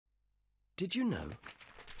Did you know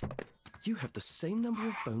you have the same number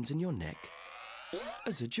of bones in your neck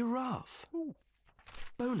as a giraffe? Ooh.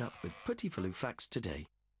 Bone up with Putty-Faloo facts today.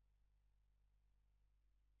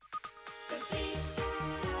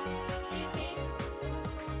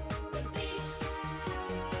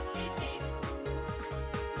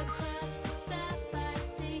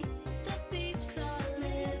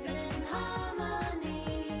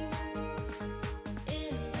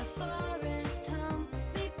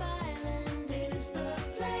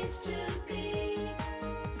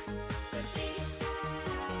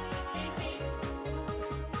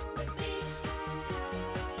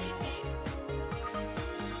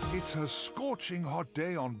 It's a scorching hot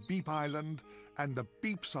day on Beep Island, and the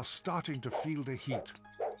Beeps are starting to feel the heat.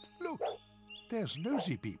 Look, there's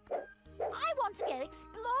Nosy Beep. I want to go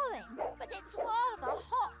exploring, but it's rather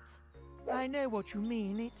hot. I know what you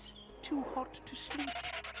mean. It's too hot to sleep.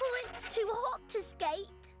 Oh, it's too hot to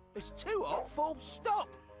skate. It's too hot, full stop.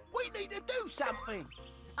 We need to do something.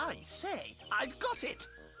 I say, I've got it.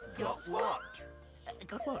 Got what?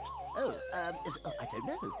 Got what? I don't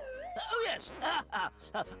know. Oh, yes.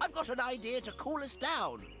 I've got an idea to cool us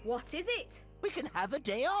down. What is it? We can have a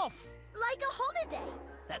day off. Like a holiday.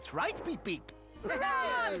 That's right, Beep Beep. Great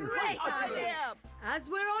idea! As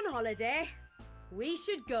we're on holiday, we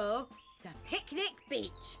should go to Picnic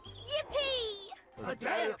Beach. Yippee! A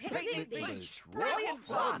day at Picnic Beach. Brilliant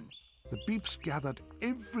fun. The Beeps gathered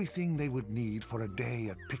everything they would need for a day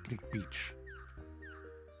at Picnic Beach.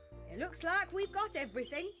 It looks like we've got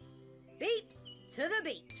everything. Beeps to the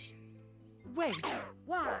beach. Wait,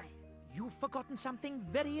 Why? you've forgotten something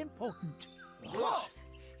very important. What?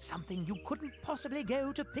 Something you couldn't possibly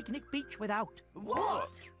go to Picnic Beach without.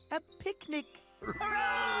 What? A picnic.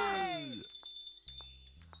 Hooray!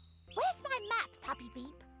 Where's my map, Puppy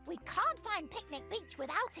Beep? We can't find Picnic Beach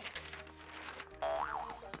without it.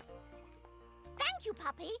 Thank you,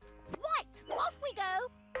 Puppy. Right, off we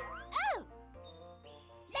go. Oh!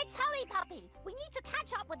 Let's hurry, Puppy. We need to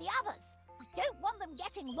catch up with the others. We don't want them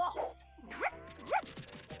getting lost.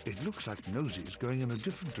 It looks like Nosy's going in a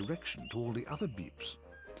different direction to all the other Beeps.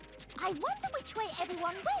 I wonder which way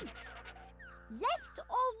everyone went. Left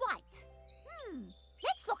or right?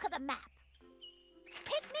 Let's look at the map.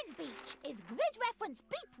 Picnic Beach is grid reference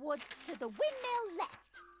Beepwood to the windmill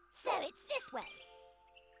left. So it's this way.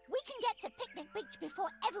 We can get to Picnic Beach before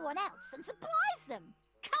everyone else and surprise them.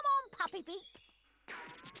 Come on, Puppy Beep.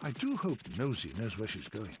 I do hope Nosy knows where she's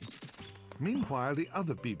going. Meanwhile, the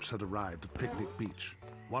other Beeps had arrived at Picnic Beach,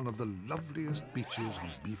 one of the loveliest beaches on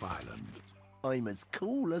Beep Island. I'm as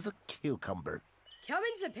cool as a cucumber. Coming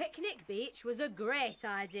to Picnic Beach was a great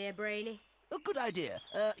idea, Brainy. A good idea.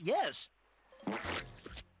 Yes.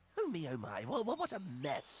 Oh me, oh my, what a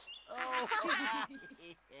mess. Oh.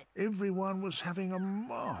 Everyone was having a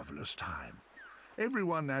marvellous time.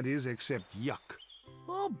 Everyone, that is, except Yuck.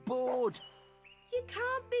 Oh, bored. You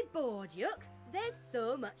can't be bored, Yuck. There's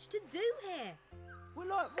so much to do here. Well,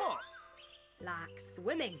 like what? Like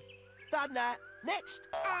swimming. Done that. Next.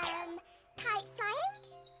 Kite flying?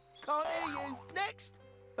 Can't hear you. Next.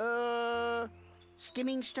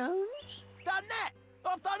 Skimming stones? Done that.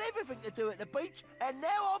 I've done everything to do at the beach, and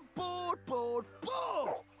now I'm bored.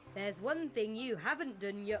 There's one thing you haven't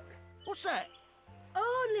done, Yuck. What's that?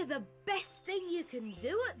 Only the best thing you can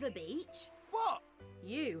do at the beach. What?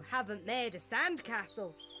 You haven't made a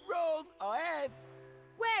sandcastle. Wrong. I have.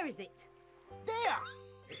 Where is it? There.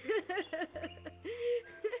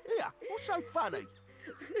 Here. What's so funny?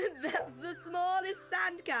 That's the smallest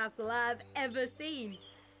sandcastle I've ever seen.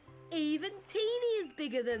 Even Teeny is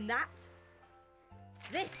bigger than that.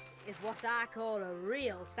 This is what I call a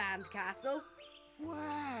real sandcastle.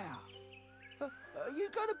 Wow. Are you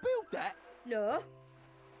going to build that? No,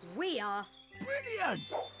 we are. Brilliant.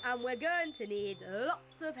 And we're going to need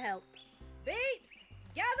lots of help. Beeps,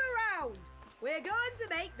 gather round. We're going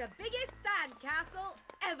to make the biggest sandcastle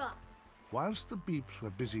ever. Whilst the Beeps were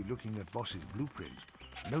busy looking at Boss's blueprint,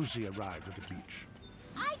 Nosy arrived at the beach.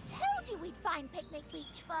 I told you we'd find Picnic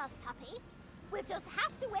Beach first, Puppy. We'll just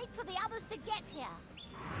have to wait for the others to get here.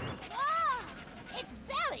 Ah! It's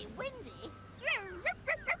very windy.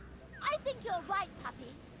 I think you're right,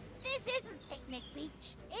 Puppy. This isn't Picnic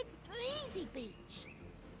Beach. It's Breezy Beach.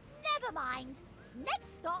 Never mind.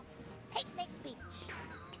 Next stop, Picnic Beach.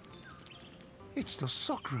 It's the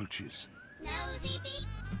sockroaches. Nosy Beep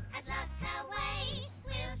has lost her way.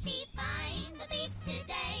 Will she find the Beeps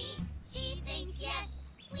today? She thinks yes,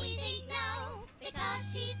 we think no, because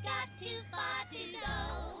she's got too far to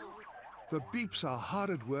go. The Beeps are hard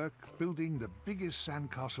at work building the biggest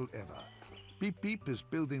sandcastle ever. Beep Beep is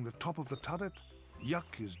building the top of the turret,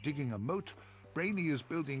 Yuck is digging a moat, Brainy is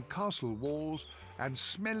building castle walls, and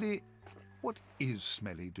Smelly... What is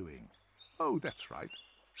Smelly doing? Oh, that's right.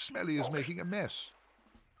 Smelly is making a mess.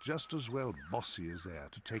 Just as well Bossy is there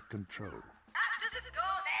to take control. That doesn't go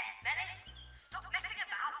there, Smelly. Stop messing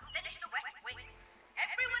about. Finish the west wing.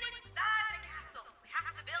 Everyone inside the castle. We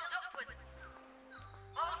have to build upwards.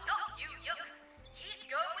 Oh, not you, Yuck. Keep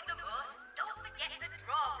going with the most. Don't forget the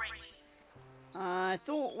drawbridge. I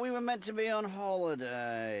thought we were meant to be on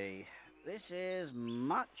holiday. This is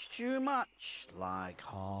much too much like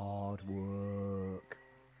hard work.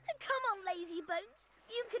 Come on, Lazy Bones.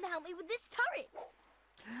 You can help me with this turret.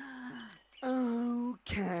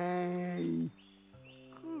 Okay.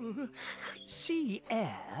 Sea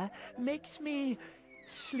air makes me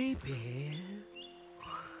sleepy.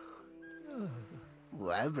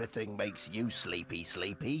 Well, everything makes you sleepy.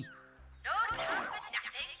 No time for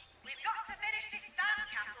napping. We've got to finish this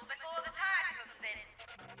sandcastle before the tide comes in.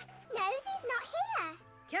 Nosey's not here.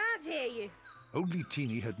 Can't hear you. Only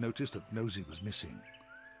Teeny had noticed that Nosy was missing.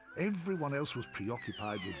 Everyone else was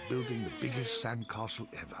preoccupied with building the biggest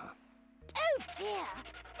sandcastle ever. Oh dear.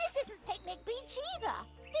 This isn't Picnic Beach either.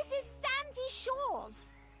 This is Sandy Shores.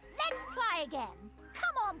 Let's try again.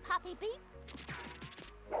 Come on, Puppy Beep.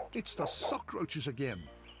 It's the sockroaches again.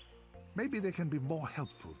 Maybe they can be more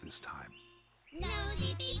helpful this time.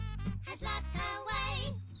 Nosy Beep has lost her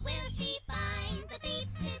way. Will she find the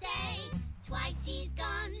Beeps today? Twice she's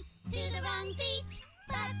gone to the wrong beach,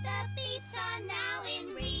 but the Beeps are now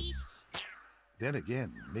in reach. Then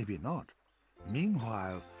again, maybe not.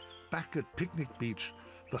 Meanwhile, back at Picnic Beach,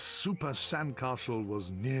 the super sandcastle was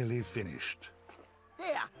nearly finished.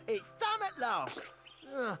 There, it's done at last.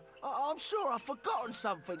 I'm sure I've forgotten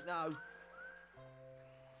something, though.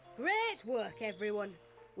 Great work, everyone.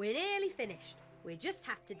 We're nearly finished. We just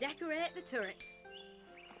have to decorate the turret.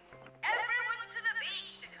 Everyone to the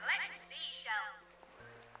beach to collect seashells.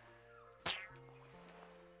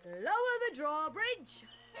 Lower the drawbridge.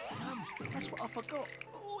 That's what I forgot.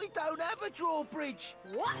 We don't have a drawbridge.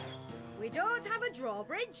 What? We don't have a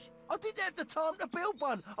drawbridge? I didn't have the time to build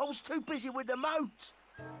one. I was too busy with the moat.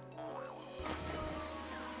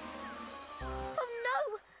 Oh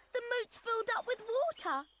no! The moat's filled up with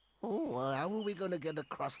water. Oh, well, how are we going to get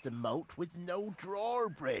across the moat with no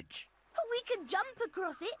drawbridge? We could jump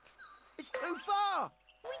across it. It's too far.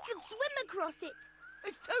 We could swim across it.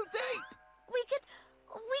 It's too deep. We could...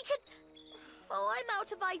 Oh, I'm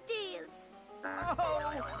out of ideas.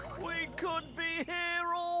 Oh, we could be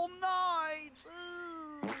here all night.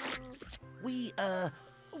 We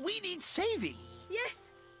need saving.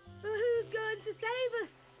 Yes, but who's going to save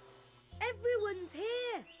us? Everyone's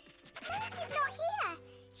here. Nosy's not here.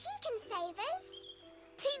 She can save us.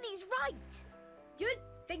 Teeny's right. Good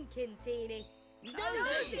thinking, Teeny.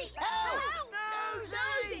 Nosy, help!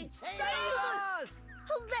 Nosy, save us!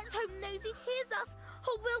 Oh, let's hope Nosy hears us,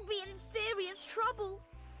 or we'll be in serious trouble.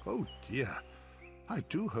 Oh dear. I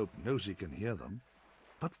do hope Nosy can hear them.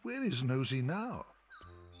 But where is Nosy now?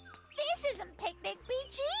 This isn't Picnic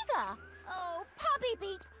Beach either. Oh, Puppy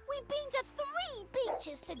Beep, we've been to 3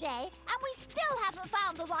 beaches today, and we still haven't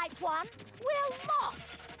found the right one. We're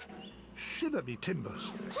lost. Shiver me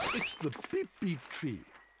timbers. It's the Beep Beep tree.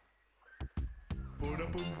 Boom,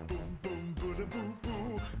 boom, boom, boom, boom,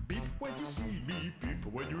 boom. Beep when you see me, beep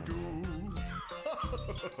when you do.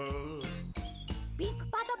 Beep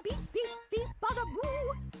bada beep beep beep bada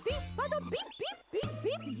boo. Beep bada beep beep beep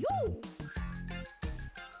beep you.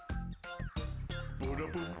 Boom,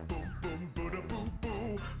 boom, boom, boom, boom,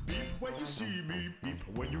 boom. Beep when you see me, beep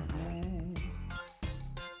when you do.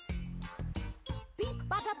 Beep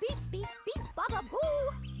bada beep beep beep bada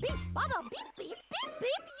boo. Beep bada beep beep beep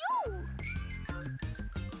beep you.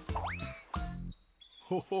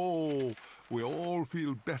 Ho ho! We all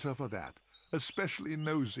feel better for that, especially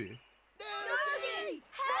Nosy. Nosy!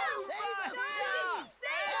 Help! Save us!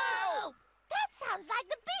 Help! That sounds like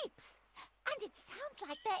the Beeps. And it sounds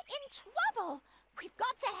like they're in trouble. We've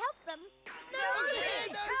got to help them.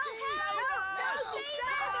 Nosy!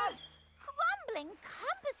 Help! Crumbling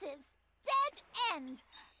compasses. Dead end.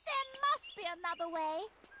 There must be another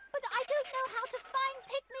way. But I don't know how to find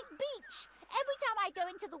Picnic Beach. Every time I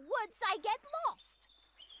go into the woods, I get lost.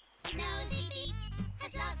 Nosy Beep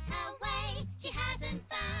has lost her way. She hasn't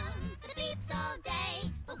found the Beeps all day.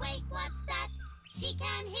 But wait, what's that? She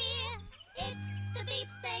can hear. It's the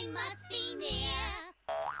Beeps, they must be near.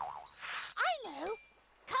 I know.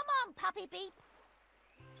 Come on, Puppy Beep.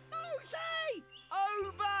 Nosy!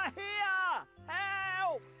 Over here!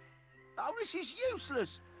 Help! Oh, this is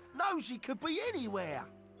useless. Nosy could be anywhere.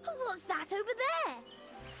 What's that over there?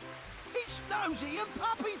 It's Nosy and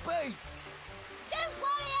Puppy Beep. Don't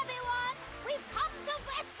worry, everyone. We've come to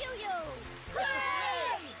rescue you!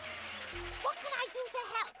 Hooray! What can I do to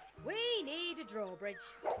help? We need a drawbridge.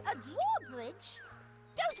 A drawbridge?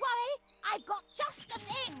 Don't worry, I've got just the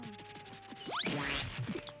thing.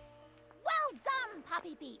 Well done,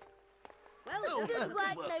 Puppy Beep. Well Good done.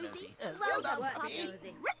 work, Nosy. Nosy. Well done, Work, Puppy.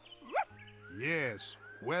 Nosy. Yes,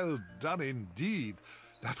 well done indeed.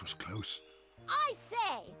 That was close. I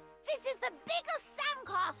say, this is the biggest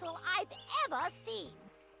sandcastle I've ever seen.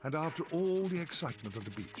 And after all the excitement on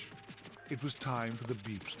the beach, it was time for the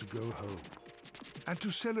Beeps to go home. And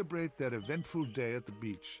to celebrate their eventful day at the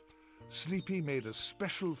beach, Sleepy made a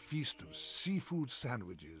special feast of seafood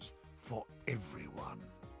sandwiches for everyone.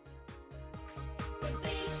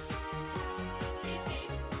 With